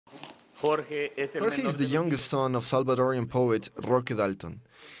Jorge is the youngest son of Salvadorian poet Roque Dalton.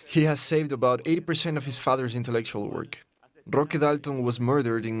 He has saved about 80% of his father's intellectual work. Roque Dalton was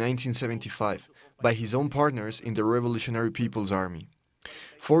murdered in 1975 by his own partners in the Revolutionary People's Army.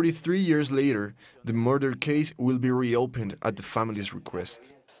 43 years later, the murder case will be reopened at the family's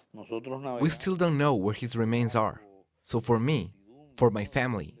request. We still don't know where his remains are. So for me, for my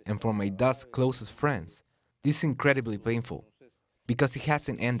family, and for my dad's closest friends, this is incredibly painful, because it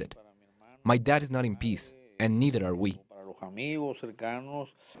hasn't ended. My dad is not in peace, and neither are we.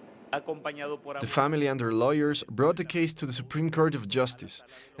 The family and their lawyers brought the case to the Supreme Court of Justice,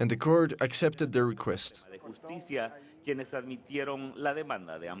 and the court accepted their request.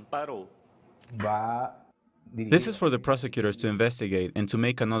 This is for the prosecutors to investigate and to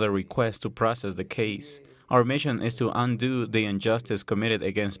make another request to process the case. Our mission is to undo the injustice committed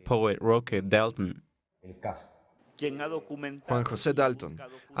against poet Roque Dalton. Juan José Dalton,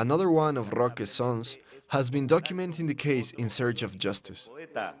 another one of Roque's sons, has been documenting the case in search of justice.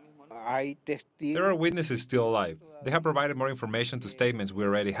 There are witnesses still alive. They have provided more information to statements we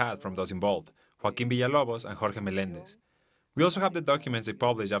already had from those involved, Joaquín Villalobos and Jorge Meléndez. We also have the documents they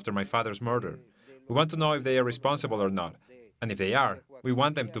published after my father's murder. We want to know if they are responsible or not, and if they are, we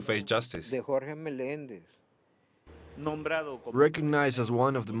want them to face justice. Recognized as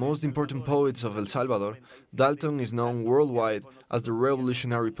one of the most important poets of El Salvador, Dalton is known worldwide as the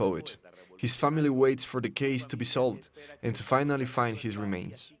revolutionary poet. His family waits for the case to be solved and to finally find his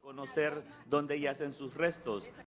remains.